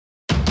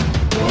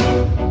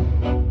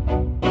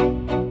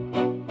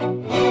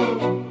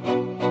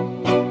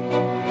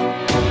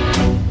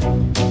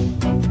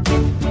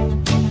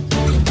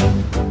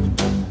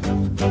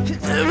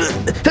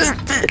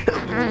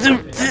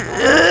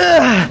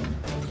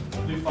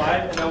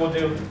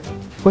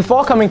With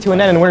fall coming to an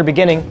end and winter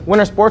beginning,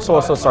 winter sports are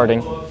also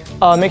starting.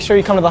 Make sure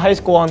you come to the high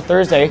school on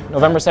Thursday,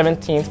 November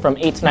 17th from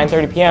 8 to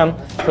 9:30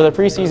 p.m. for the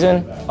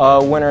preseason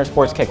winter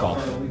sports kickoff.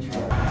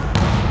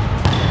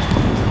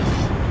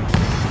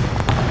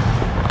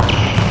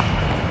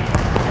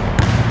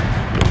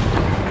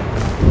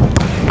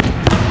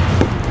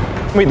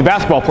 Meet the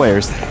basketball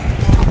players.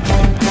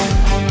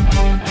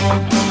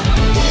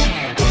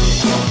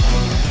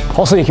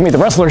 Also, you can meet the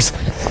wrestlers.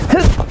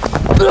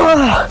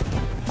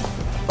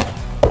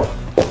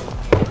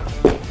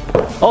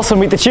 Also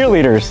meet the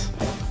cheerleaders.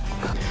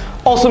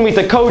 Also meet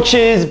the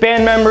coaches,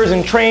 band members,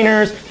 and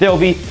trainers. There will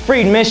be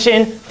free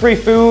admission, free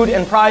food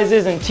and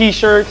prizes and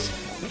t-shirts,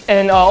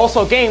 and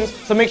also games.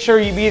 So make sure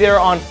you be there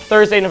on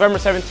Thursday, November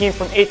 17th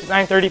from 8 to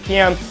 9:30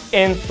 p.m.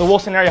 in the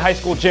Wilson Area High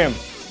School gym.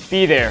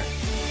 Be there.